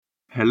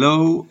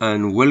Hello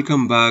and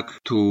welcome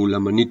back to La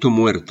Manito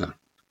Muerta.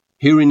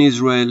 Here in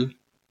Israel,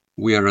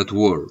 we are at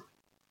war.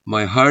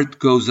 My heart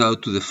goes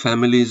out to the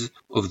families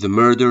of the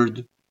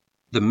murdered,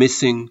 the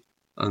missing,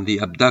 and the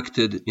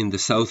abducted in the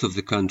south of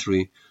the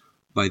country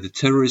by the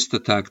terrorist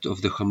attack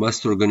of the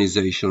Hamas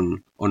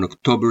organization on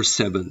October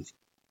 7th.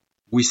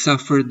 We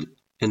suffered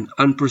an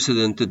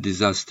unprecedented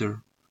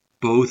disaster,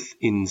 both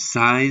in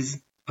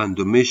size and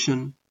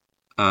omission,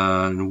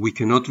 and we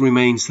cannot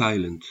remain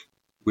silent.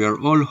 We are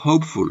all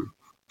hopeful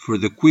for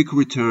the quick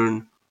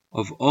return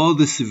of all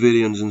the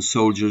civilians and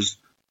soldiers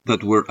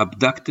that were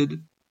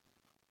abducted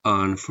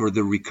and for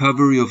the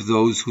recovery of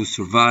those who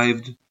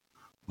survived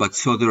but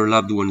saw their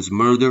loved ones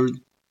murdered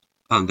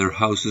and their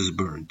houses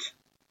burned.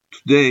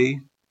 Today,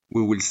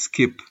 we will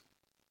skip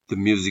the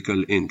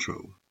musical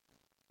intro.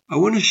 I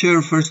want to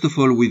share first of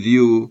all with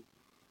you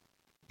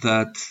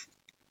that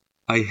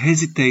I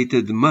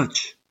hesitated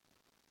much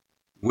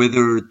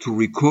whether to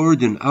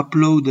record and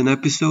upload an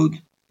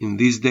episode in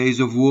these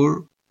days of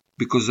war,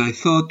 because I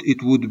thought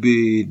it would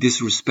be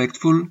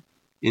disrespectful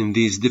in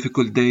these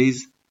difficult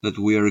days that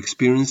we are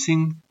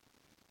experiencing,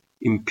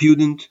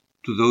 impudent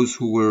to those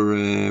who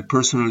were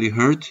personally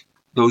hurt,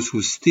 those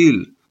who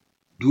still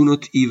do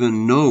not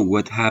even know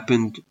what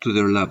happened to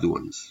their loved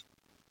ones.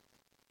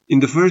 In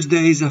the first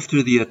days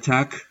after the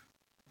attack,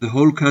 the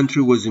whole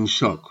country was in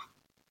shock,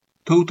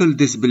 total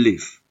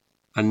disbelief.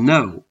 And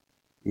now,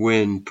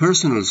 when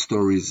personal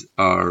stories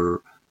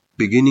are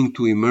beginning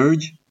to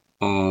emerge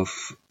of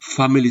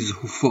families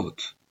who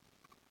fought,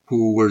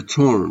 who were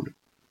torn,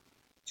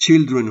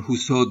 children who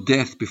saw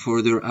death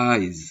before their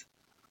eyes,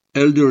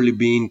 elderly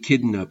being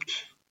kidnapped,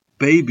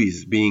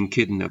 babies being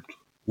kidnapped,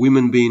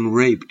 women being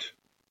raped,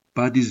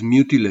 bodies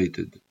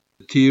mutilated,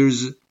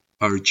 tears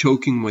are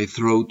choking my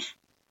throat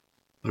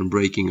and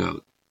breaking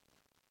out.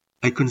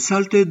 I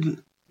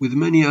consulted with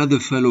many other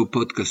fellow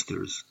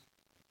podcasters.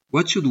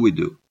 What should we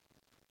do?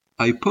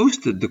 I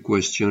posted the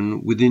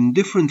question within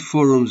different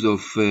forums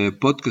of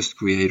podcast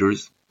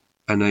creators,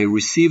 and I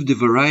received a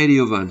variety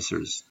of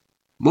answers.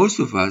 Most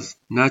of us,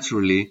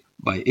 naturally,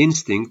 by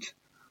instinct,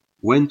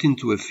 went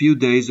into a few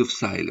days of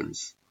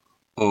silence,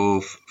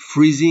 of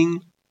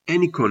freezing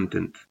any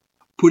content,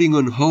 putting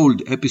on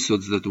hold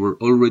episodes that were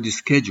already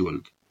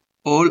scheduled,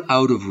 all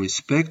out of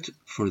respect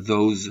for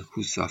those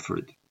who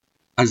suffered.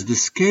 As the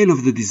scale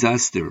of the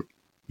disaster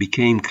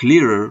became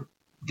clearer,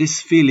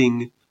 this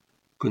feeling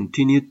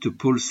continued to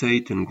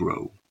pulsate and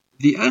grow.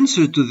 The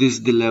answer to this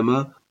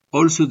dilemma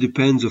also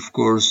depends, of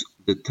course,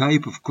 on the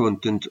type of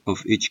content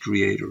of each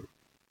creator.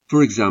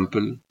 For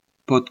example,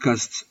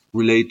 podcasts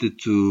related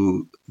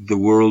to the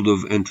world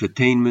of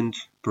entertainment,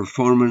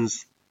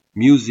 performance,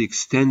 music,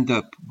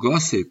 stand-up,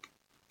 gossip.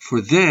 For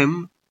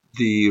them,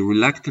 the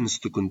reluctance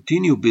to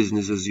continue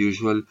business as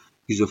usual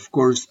is of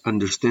course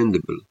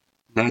understandable,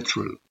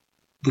 natural.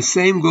 The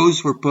same goes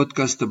for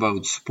podcasts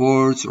about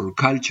sports or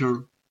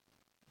culture.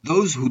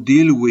 Those who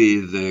deal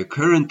with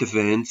current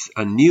events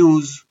and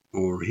news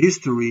or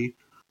history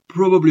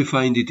probably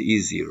find it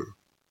easier.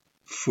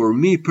 For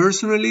me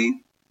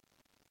personally,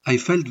 I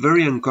felt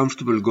very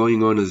uncomfortable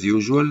going on as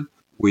usual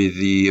with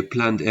the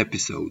planned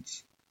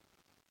episodes.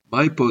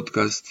 My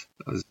podcast,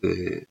 as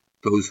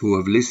those who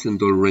have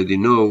listened already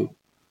know,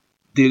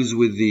 deals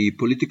with the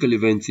political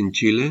events in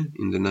Chile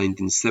in the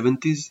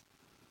 1970s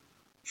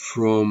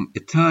from a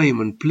time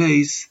and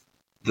place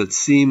that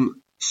seem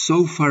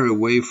so far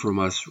away from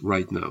us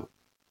right now.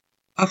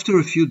 After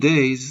a few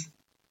days,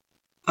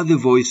 other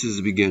voices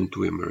began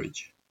to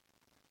emerge.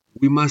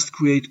 We must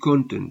create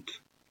content.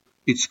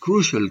 It's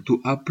crucial to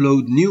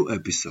upload new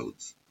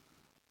episodes,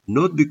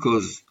 not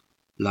because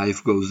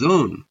life goes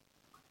on,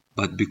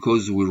 but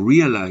because we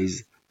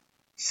realize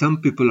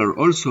some people are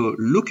also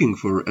looking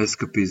for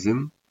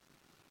escapism,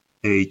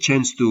 a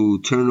chance to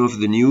turn off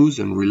the news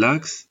and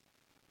relax,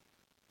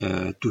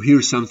 to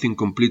hear something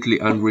completely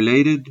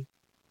unrelated,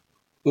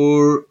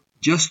 or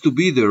just to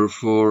be there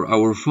for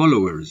our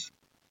followers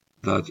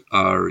that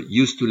are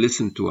used to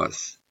listen to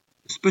us,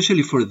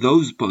 especially for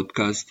those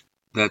podcasts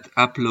that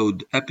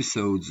upload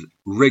episodes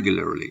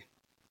regularly.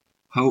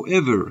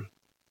 However,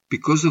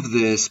 because of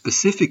the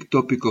specific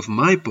topic of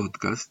my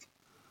podcast,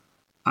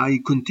 I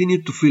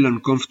continue to feel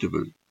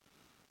uncomfortable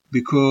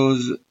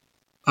because,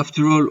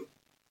 after all,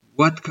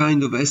 what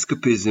kind of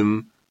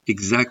escapism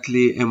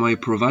exactly am I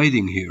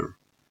providing here?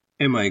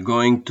 Am I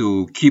going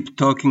to keep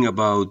talking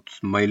about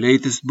my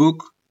latest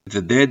book,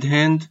 The Dead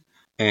Hand,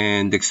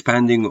 and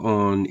expanding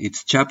on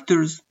its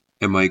chapters?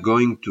 Am I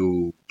going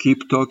to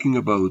keep talking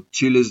about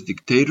Chile's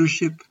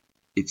dictatorship,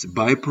 its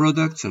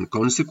byproducts and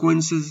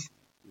consequences,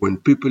 when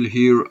people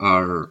here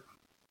are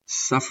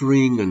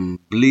suffering and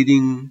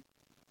bleeding?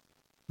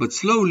 But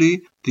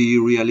slowly, the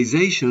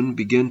realization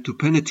began to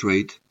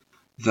penetrate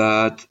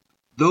that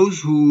those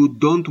who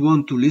don't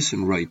want to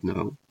listen right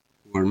now,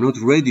 who are not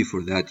ready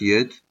for that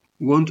yet,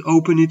 won't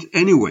open it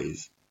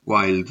anyways,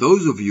 while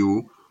those of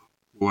you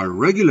who are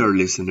regular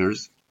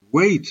listeners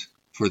wait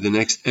for the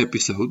next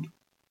episode.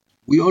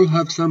 We all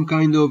have some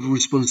kind of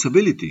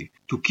responsibility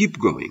to keep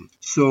going.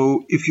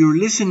 So if you're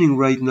listening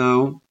right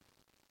now,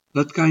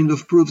 That kind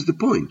of proves the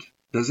point,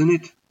 doesn't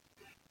it?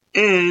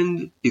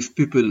 And if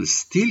people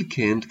still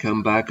can't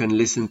come back and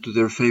listen to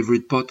their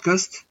favorite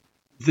podcast,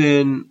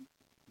 then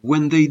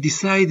when they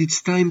decide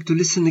it's time to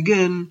listen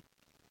again,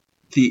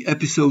 the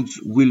episodes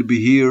will be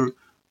here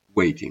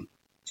waiting.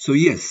 So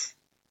yes,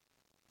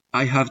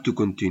 I have to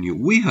continue.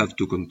 We have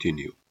to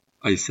continue,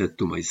 I said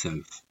to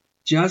myself.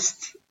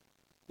 Just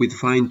with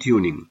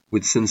fine-tuning,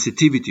 with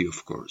sensitivity,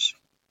 of course.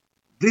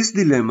 This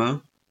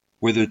dilemma,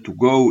 whether to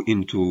go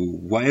into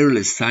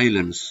wireless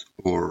silence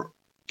or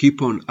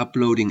keep on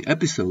uploading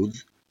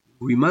episodes,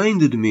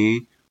 reminded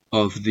me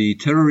of the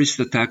terrorist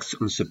attacks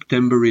on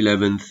September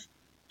 11th,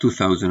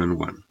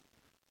 2001.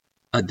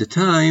 At the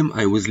time,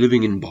 I was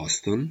living in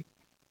Boston,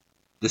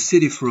 the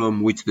city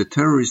from which the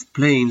terrorist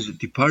planes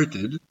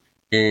departed,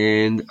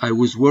 and I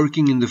was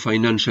working in the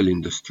financial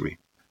industry.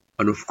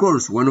 And of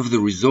course, one of the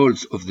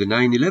results of the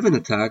 9/11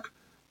 attack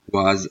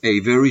was a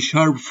very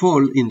sharp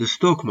fall in the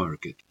stock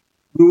market.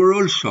 We were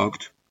all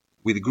shocked,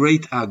 with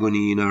great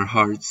agony in our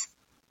hearts.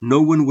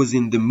 No one was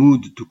in the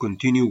mood to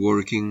continue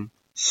working,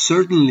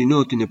 certainly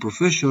not in a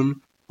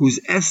profession whose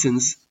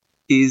essence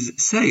is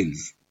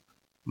sales.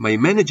 My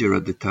manager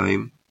at the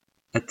time,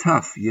 a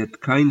tough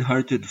yet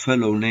kind-hearted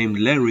fellow named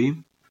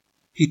Larry,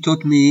 he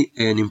taught me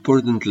an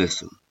important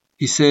lesson.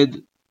 He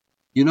said,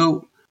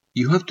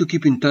 you have to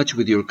keep in touch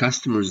with your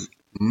customers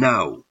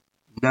now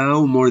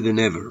more than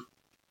ever.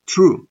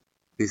 True,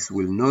 this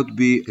will not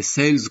be a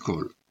sales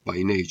call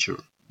by nature,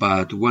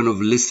 but one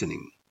of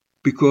listening.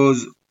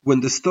 Because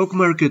when the stock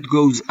market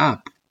goes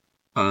up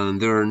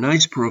and there are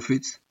nice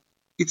profits,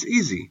 it's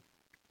easy.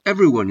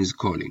 Everyone is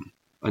calling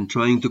and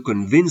trying to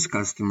convince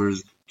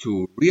customers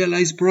to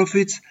realize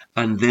profits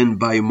and then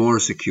buy more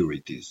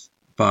securities.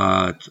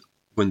 But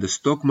when the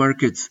stock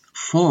markets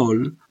fall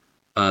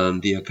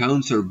and the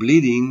accounts are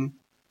bleeding,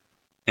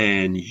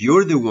 and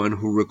you're the one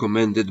who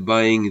recommended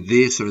buying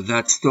this or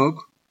that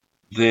stock,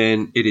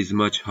 then it is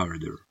much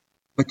harder.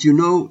 But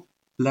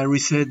Larry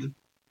said,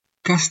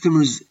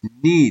 customers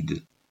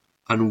need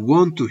and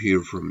want to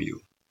hear from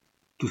you.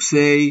 To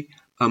say,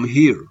 I'm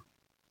here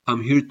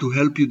to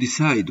help you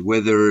decide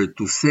whether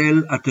to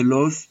sell at a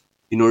loss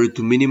in order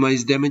to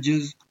minimize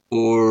damages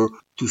or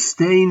to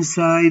stay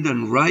inside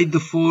and ride the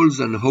falls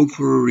and hope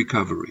for a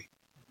recovery.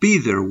 Be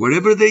there,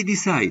 wherever they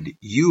decide,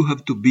 you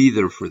have to be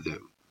there for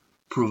them.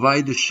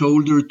 Provide a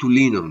shoulder to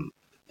lean on,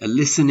 a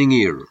listening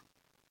ear.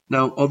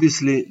 Now,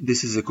 obviously,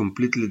 this is a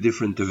completely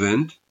different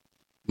event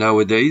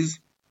nowadays,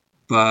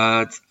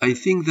 but I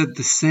think that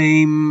the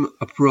same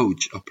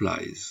approach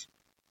applies.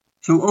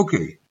 So,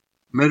 okay,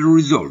 matter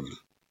resolved.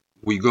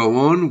 We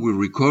go on, we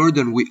record,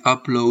 and we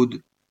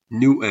upload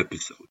new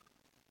episode.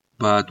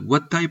 But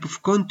what type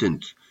of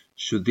content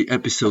should the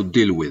episode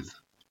deal with?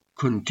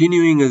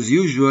 Continuing as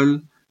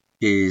usual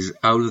is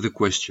out of the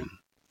question,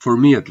 for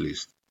me at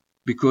least,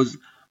 because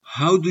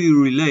how do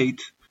you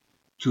relate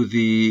to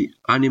the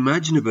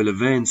unimaginable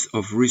events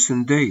of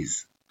recent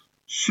days?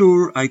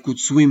 Sure, I could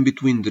swim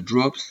between the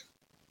drops.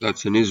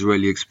 That's an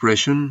Israeli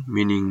expression,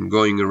 meaning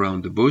going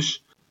around the bush.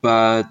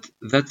 But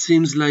that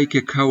seems like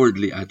a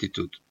cowardly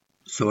attitude.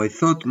 So I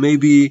thought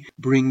maybe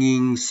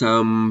bringing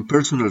some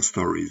personal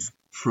stories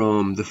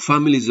from the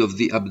families of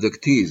the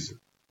abductees,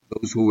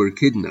 those who were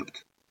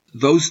kidnapped.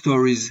 Those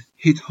stories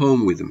hit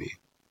home with me.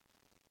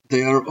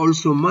 They are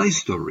also my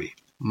story,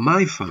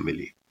 my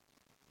family.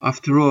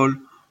 After all,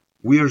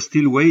 we are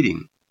still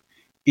waiting,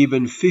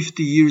 even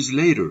 50 years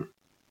later,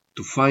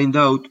 to find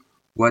out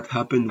what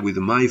happened with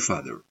my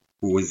father,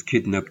 who was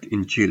kidnapped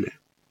in Chile.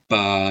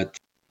 But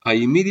I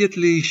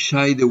immediately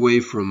shied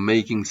away from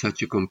making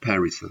such a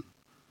comparison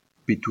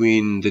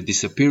between the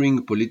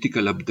disappearing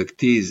political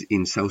abductees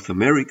in South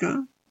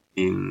America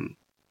in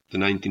the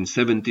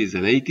 1970s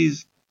and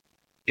 80s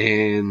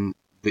and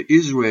the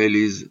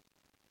Israelis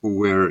who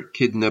were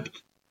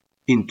kidnapped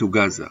into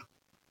Gaza.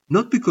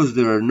 Not because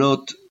there are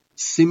not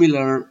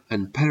similar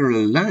and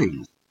parallel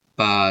lines,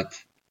 but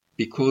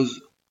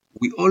because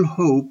we all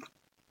hope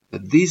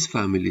that these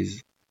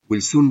families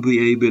will soon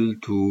be able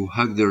to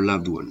hug their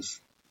loved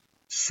ones.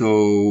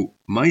 So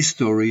my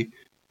story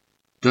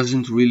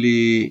doesn't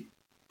really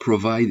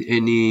provide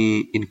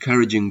any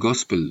encouraging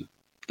gospel,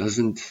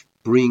 doesn't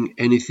bring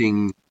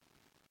anything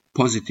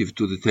positive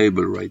to the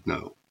table right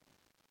now.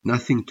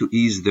 Nothing to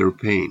ease their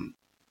pain,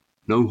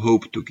 no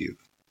hope to give.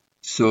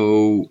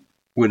 So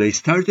when I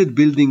started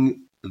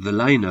building the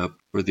lineup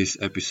for this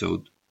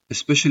episode,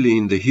 especially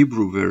in the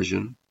Hebrew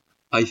version,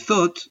 I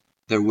thought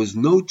there was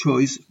no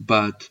choice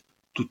but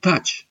to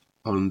touch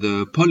on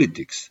the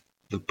politics,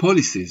 the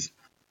policies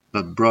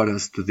that brought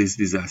us to this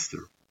disaster.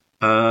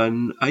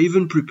 And I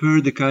even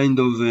prepared a kind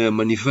of a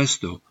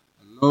manifesto,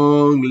 a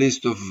long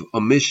list of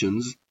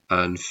omissions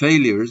and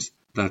failures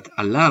that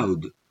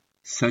allowed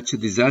such a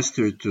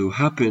disaster to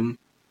happen,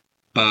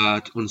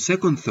 but on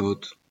second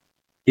thought,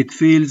 it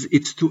feels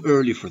it's too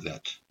early for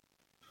that.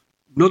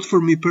 Not for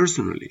me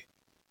personally.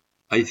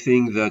 I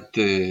think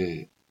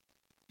that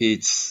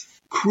it's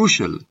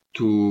crucial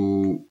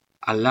to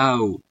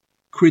allow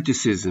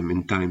criticism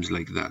in times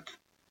like that,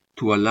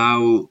 to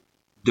allow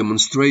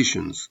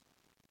demonstrations.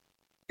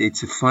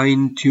 it's a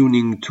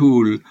fine-tuning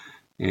tool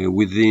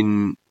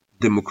within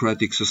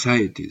democratic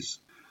societies.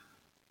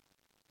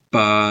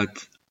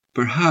 But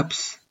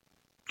perhaps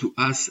to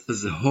us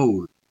as a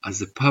whole,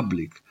 as a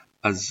public,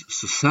 as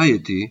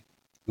society,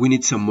 we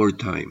need some more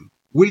time.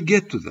 We'll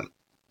get to that.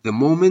 The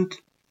moment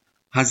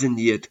hasn't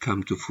yet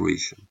come to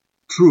fruition.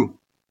 True,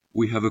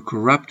 we have a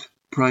corrupt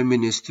prime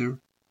minister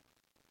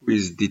who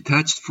is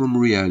detached from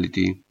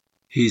reality.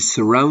 He is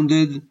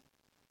surrounded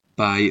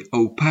by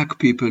opaque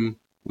people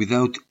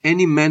without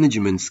any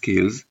management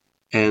skills,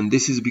 and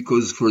this is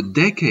because for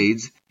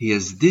decades he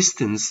has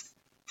distanced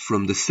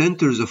from the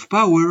centers of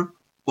power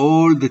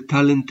all the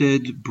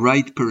talented,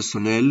 bright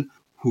personnel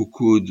who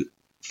could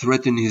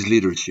threaten his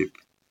leadership.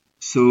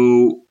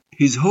 So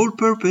his whole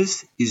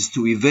purpose is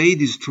to evade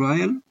his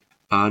trial,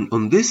 and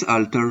on this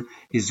altar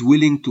is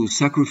willing to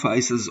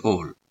sacrifice us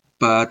all.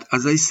 But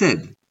as I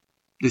said,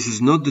 this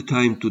is not the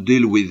time to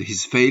deal with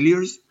his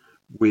failures,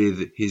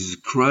 with his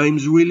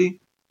crimes really.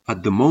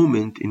 At the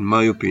moment, in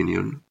my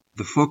opinion,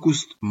 the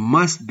focus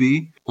must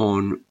be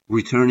on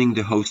returning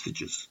the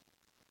hostages,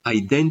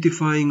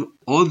 identifying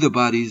all the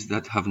bodies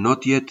that have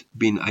not yet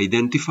been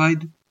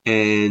identified,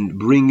 and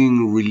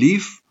bringing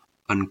relief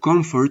and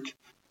comfort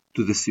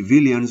to the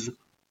civilians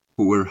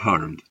who were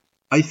harmed.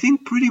 I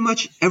think pretty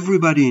much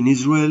everybody in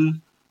Israel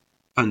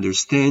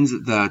understands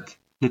that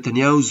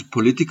Netanyahu's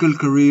political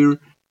career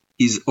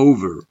is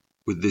over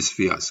with this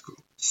fiasco.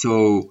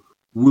 So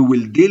we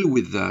will deal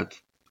with that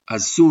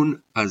as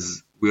soon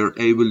as we are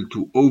able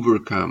to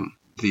overcome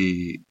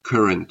the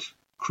current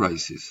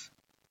crisis.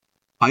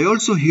 I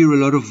also hear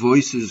a lot of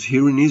voices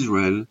here in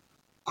Israel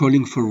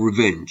calling for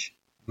revenge.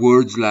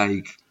 Words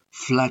like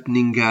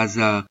flattening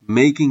Gaza,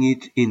 making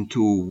it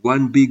into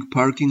one big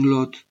parking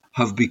lot,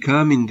 have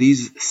become in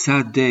these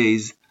sad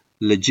days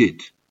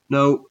legit.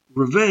 Now,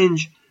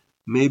 revenge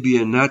may be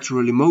a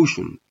natural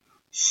emotion,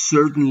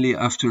 certainly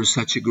after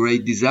such a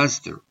great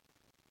disaster.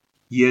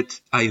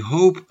 Yet I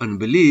hope and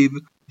believe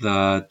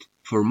that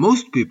for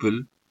most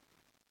people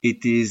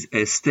it is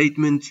a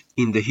statement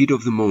in the heat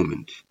of the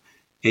moment,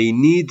 a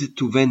need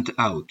to vent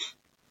out,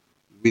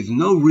 with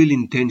no real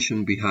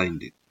intention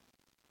behind it.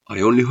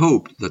 I only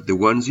hope that the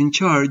ones in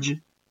charge,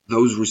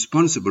 those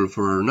responsible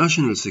for our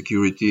national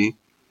security,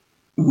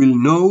 will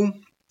know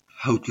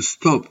how to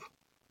stop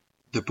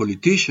the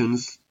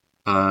politicians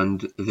and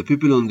the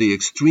people on the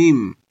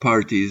extreme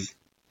parties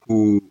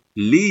who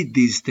lead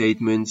these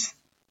statements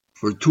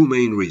for two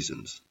main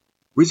reasons.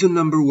 Reason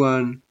number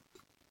one,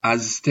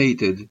 as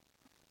stated,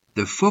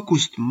 the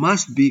focus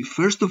must be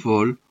first of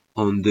all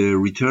on the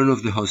return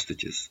of the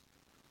hostages.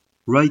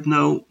 Right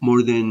now,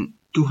 more than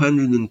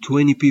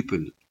 220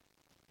 people,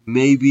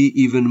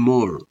 maybe even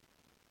more,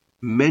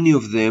 many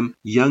of them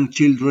young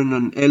children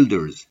and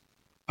elders,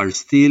 are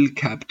still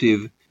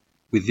captive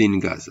within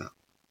Gaza.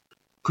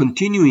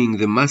 Continuing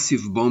the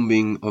massive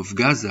bombing of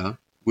Gaza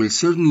will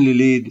certainly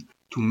lead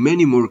to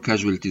many more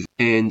casualties,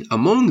 and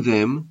among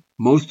them,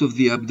 most of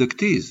the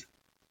abductees,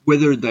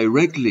 whether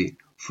directly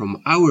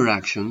from our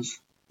actions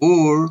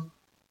or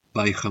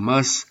by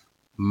Hamas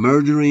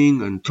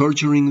murdering and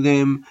torturing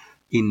them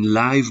in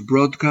live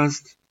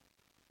broadcast,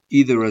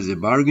 either as a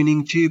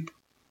bargaining chip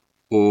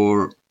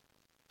or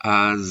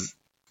as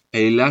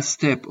a last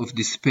step of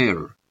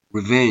despair,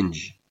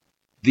 revenge.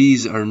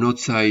 These are not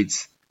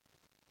sides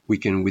we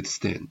can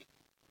withstand.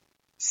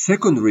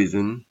 Second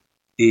reason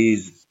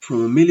is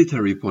from a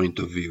military point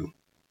of view.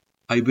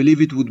 I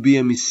believe it would be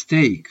a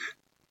mistake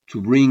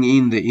to bring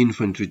in the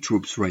infantry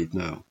troops right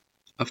now.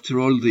 After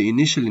all, the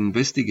initial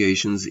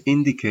investigations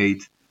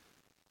indicate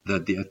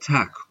that the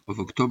attack of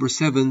October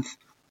 7th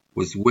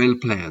was well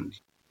planned,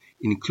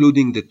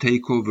 including the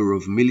takeover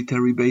of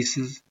military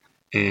bases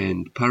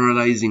and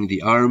paralyzing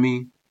the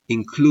army,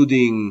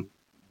 including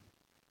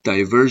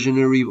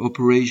diversionary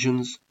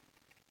operations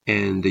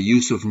and the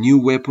use of new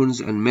weapons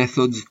and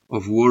methods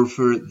of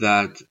warfare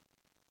that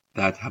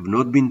have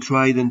not been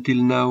tried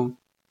until now.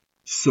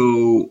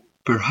 So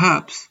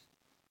perhaps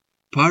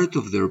part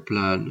of their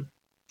plan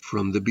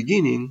from the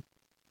beginning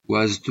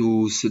was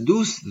to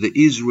seduce the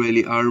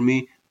Israeli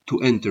army to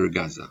enter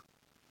Gaza.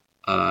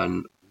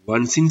 And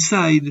once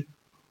inside,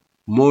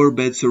 more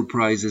bad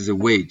surprises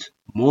await,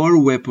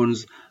 more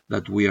weapons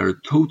that we are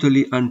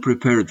totally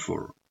unprepared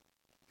for.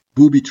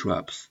 Booby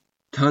traps,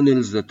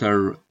 tunnels that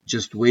are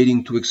just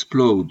waiting to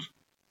explode.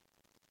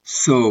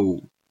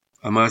 So,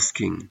 I'm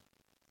asking,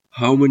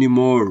 how many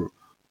more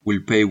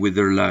will pay with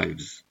their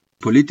lives?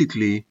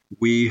 Politically,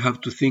 we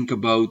have to think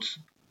about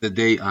the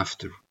day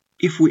after.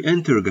 If we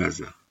enter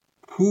Gaza,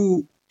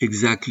 who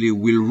exactly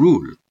will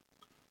rule?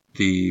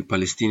 The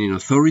Palestinian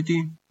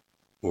Authority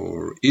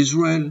or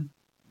Israel?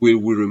 Will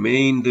we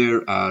remain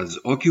there as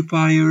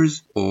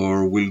occupiers,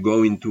 or will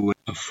go into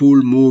a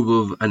full move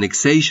of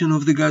annexation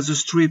of the Gaza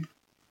Strip?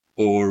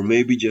 Or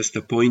maybe just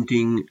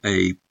appointing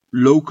a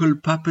local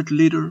puppet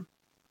leader?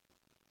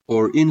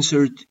 Or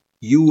insert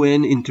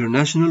UN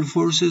international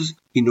forces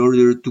in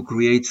order to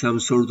create some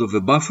sort of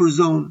a buffer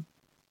zone?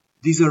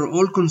 These are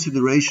all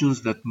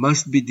considerations that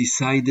must be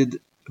decided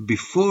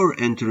before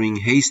entering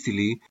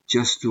hastily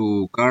just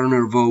to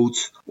garner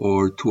votes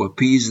or to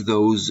appease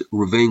those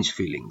revenge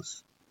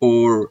feelings,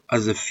 or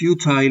as a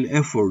futile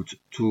effort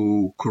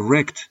to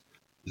correct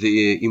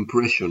the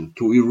impression,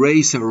 to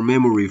erase our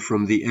memory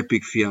from the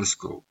epic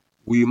fiasco.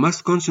 We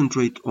must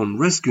concentrate on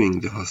rescuing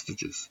the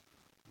hostages,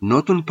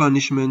 not on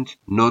punishment,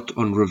 not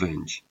on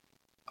revenge.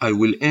 I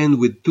will end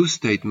with two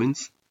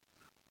statements,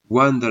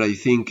 one that I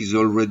think is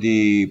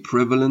already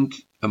prevalent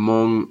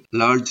among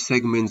large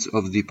segments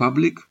of the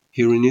public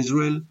here in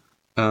Israel,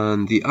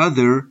 and the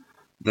other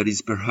that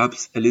is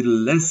perhaps a little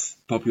less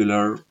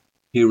popular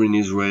here in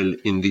Israel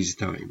in these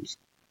times.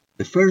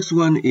 The first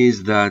one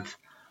is that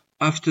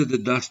after the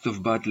dust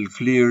of battle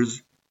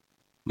clears,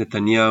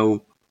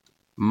 Netanyahu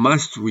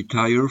must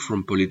retire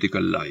from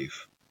political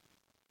life.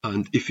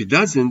 And if he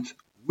doesn't,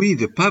 we,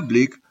 the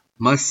public,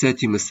 must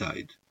set him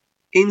aside,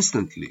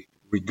 instantly,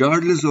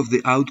 regardless of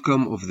the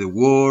outcome of the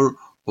war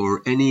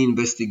or any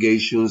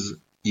investigations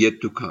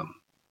yet to come.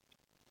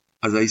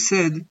 As I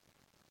said,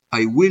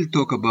 I will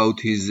talk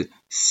about his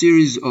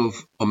series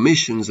of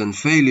omissions and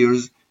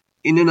failures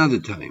in another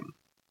time.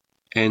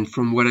 And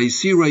from what I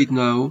see right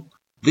now,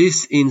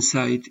 this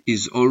insight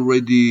is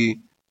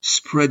already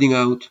spreading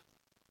out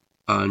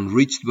and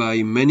reached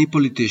by many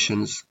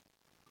politicians,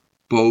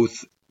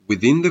 both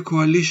within the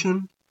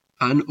coalition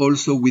and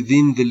also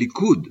within the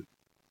Likud,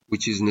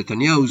 which is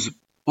Netanyahu's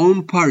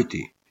own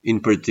party in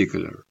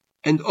particular,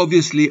 and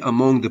obviously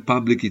among the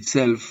public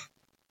itself,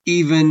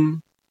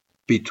 even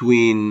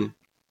between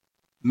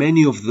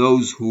many of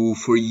those who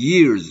for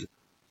years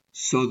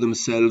saw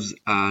themselves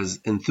as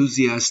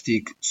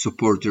enthusiastic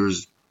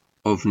supporters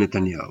of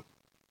Netanyahu.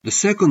 The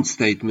second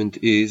statement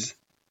is,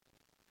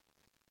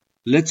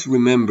 let's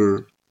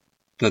remember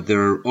that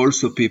there are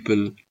also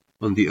people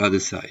on the other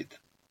side.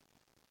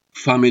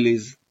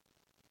 Families,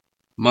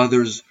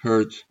 mothers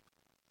hurt,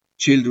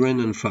 children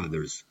and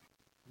fathers.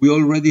 We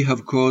already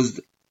have caused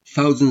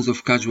thousands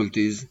of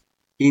casualties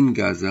in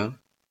Gaza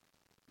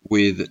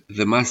with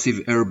the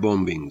massive air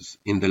bombings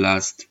in the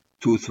last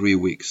 2-3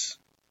 weeks.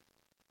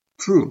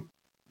 True,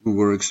 we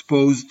were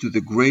exposed to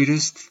the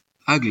greatest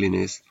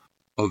ugliness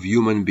of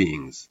human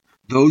beings,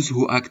 those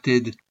who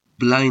acted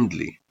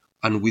blindly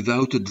and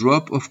without a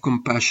drop of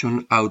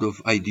compassion out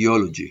of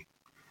ideology,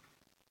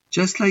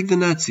 just like the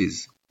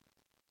Nazis.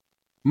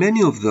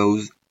 Many of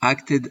those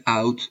acted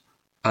out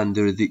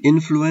under the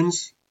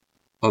influence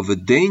of a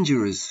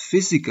dangerous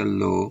physical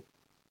law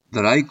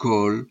that I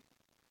call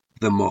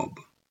the mob.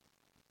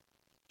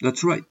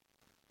 That's right.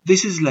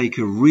 This is like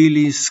a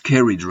really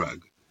scary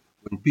drug.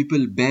 When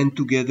people band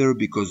together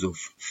because of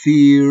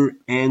fear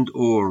and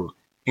or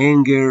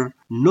anger,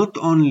 not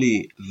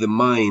only the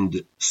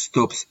mind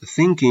stops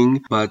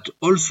thinking, but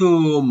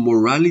also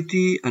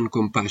morality and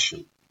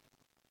compassion.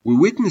 We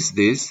witnessed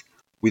this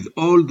with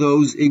all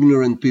those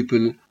ignorant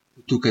people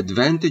who took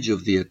advantage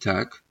of the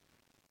attack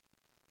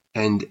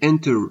and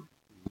enter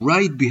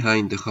right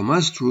behind the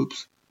Hamas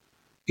troops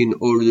in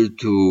order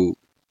to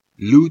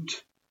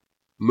loot,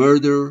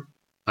 murder,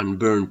 and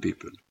burn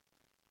people.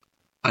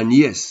 And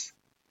yes,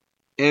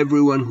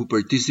 everyone who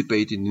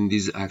participated in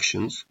these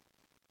actions,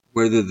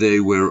 whether they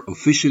were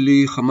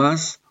officially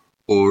Hamas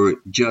or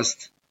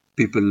just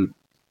people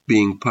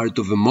being part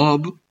of a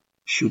mob,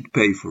 should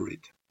pay for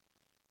it.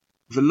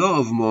 The law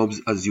of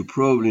mobs, as you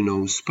probably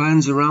know,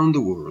 spans around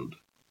the world.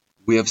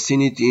 We have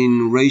seen it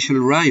in racial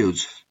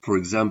riots, for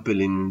example,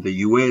 in the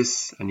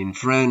US and in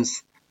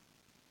France.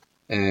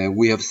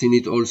 We have seen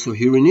it also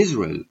here in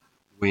Israel,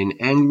 when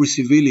angry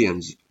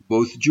civilians,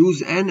 both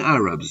Jews and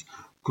Arabs,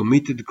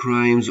 committed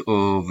crimes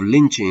of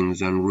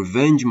lynchings and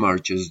revenge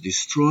marches,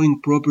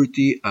 destroying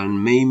property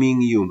and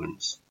maiming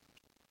humans.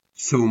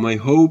 So my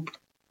hope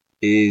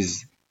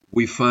is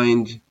we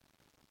find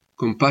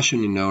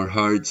compassion in our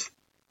hearts,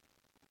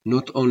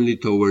 not only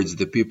towards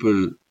the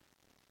people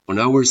on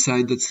our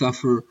side that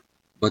suffer,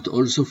 but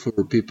also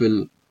for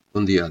people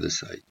on the other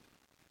side.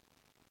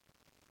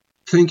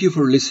 Thank you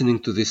for listening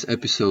to this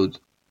episode.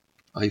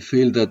 I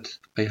feel that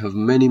I have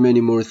many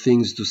more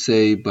things to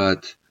say,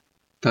 but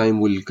time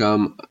will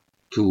come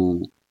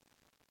to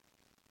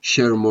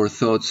share more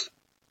thoughts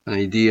and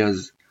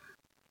ideas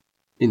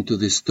into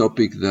this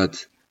topic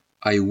that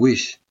I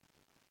wish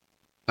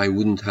I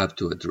wouldn't have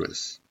to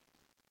address.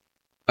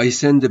 I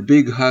send a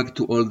big hug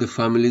to all the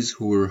families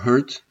who were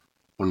hurt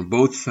on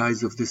both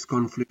sides of this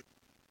conflict,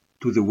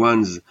 to the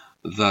ones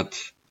that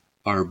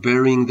are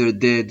burying their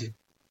dead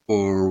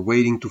or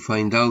waiting to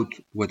find out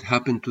what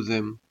happened to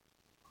them,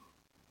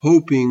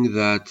 hoping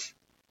that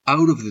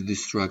out of the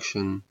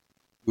destruction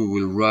we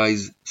will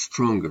rise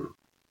stronger,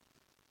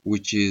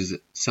 which is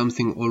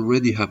something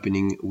already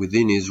happening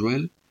within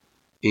Israel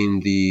in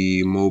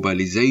the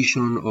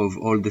mobilization of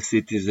all the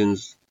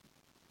citizens,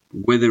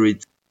 whether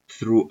it's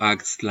through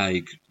acts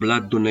like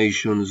blood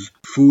donations,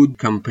 food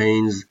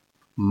campaigns,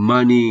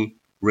 money,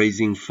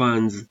 raising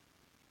funds,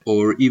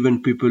 or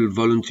even people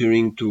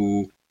volunteering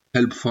to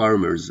help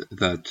farmers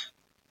that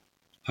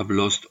have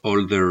lost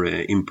all their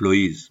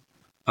employees,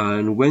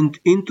 and went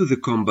into the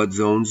combat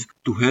zones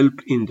to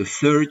help in the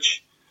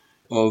search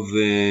of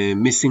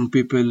missing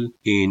people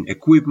in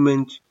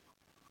equipment.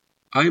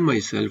 I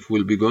myself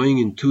will be going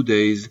in 2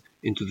 days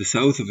into the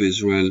south of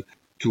Israel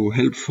to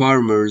help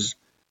farmers,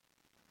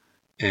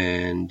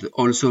 and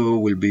also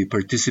will be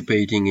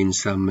participating in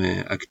some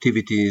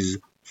activities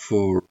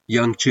for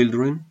young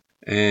children.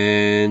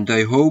 And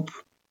I hope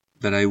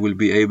that I will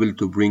be able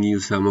to bring you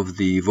some of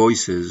the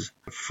voices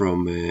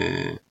from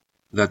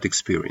that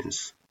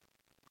experience.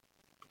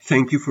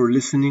 Thank you for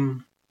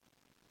listening.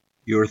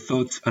 Your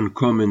thoughts and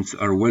comments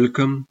are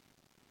welcome.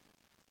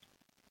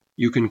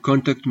 You can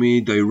contact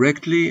me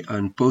directly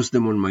and post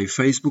them on my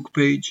Facebook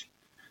page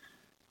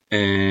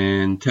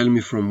and tell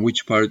me from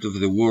which part of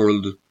the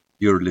world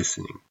you're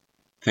listening.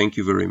 Thank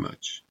you very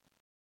much.